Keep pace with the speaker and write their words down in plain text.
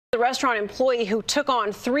The restaurant employee who took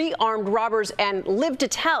on 3 armed robbers and lived to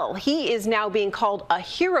tell. He is now being called a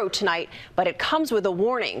hero tonight, but it comes with a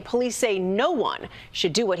warning. Police say no one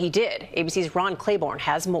should do what he did. ABC's Ron Claiborne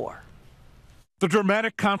has more. The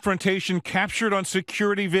dramatic confrontation captured on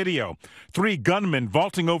security video. 3 gunmen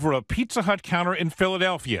vaulting over a Pizza Hut counter in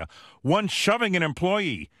Philadelphia, one shoving an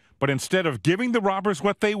employee. But instead of giving the robbers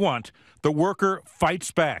what they want, the worker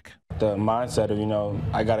fights back. The mindset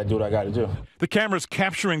of, I got to do what I got to do. The camera's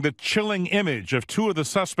capturing the chilling image of 2 of the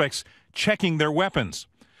suspects checking their weapons.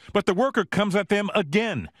 But the worker comes at them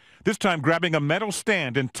again, this time grabbing a metal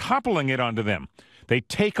stand and toppling it onto them. They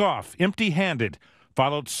take off empty-handed,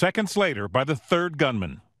 followed seconds later by the 3rd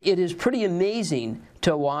gunman. It is pretty amazing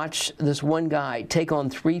to watch this one guy take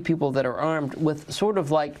on 3 people that are armed with sort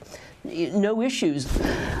of like no issues.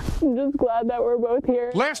 I'm just glad that we're both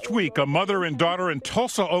here. Last week, a mother and daughter in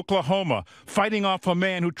Tulsa, Oklahoma, fighting off a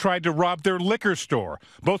man who tried to rob their liquor store.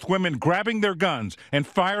 Both women grabbing their guns and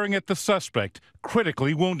firing at the suspect,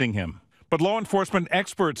 critically wounding him. But law enforcement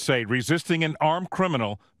experts say resisting an armed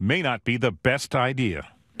criminal may not be the best idea.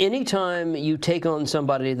 Anytime you take on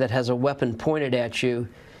somebody that has a weapon pointed at you,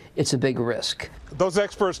 it's a big risk. Those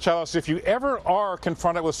experts tell us if you ever are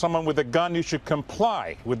confronted with someone with a gun, you should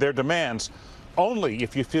comply with their demands. Only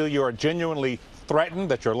if you feel you are genuinely threatened,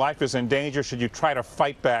 that your life is in danger, should you try to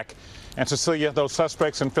fight back. And Cecilia, those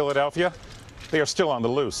suspects in Philadelphia, they are still on the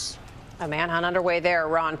loose. A manhunt underway there,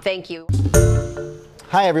 Ron. Thank you.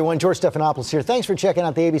 Hi, everyone. George Stephanopoulos here. Thanks for checking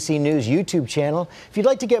out the ABC News YouTube channel. If you'd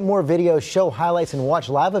like to get more videos, show highlights, and watch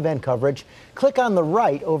live event coverage, click on the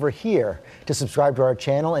right over here to subscribe to our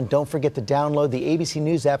channel. And don't forget to download the ABC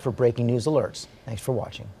News app for breaking news alerts. Thanks for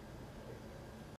watching.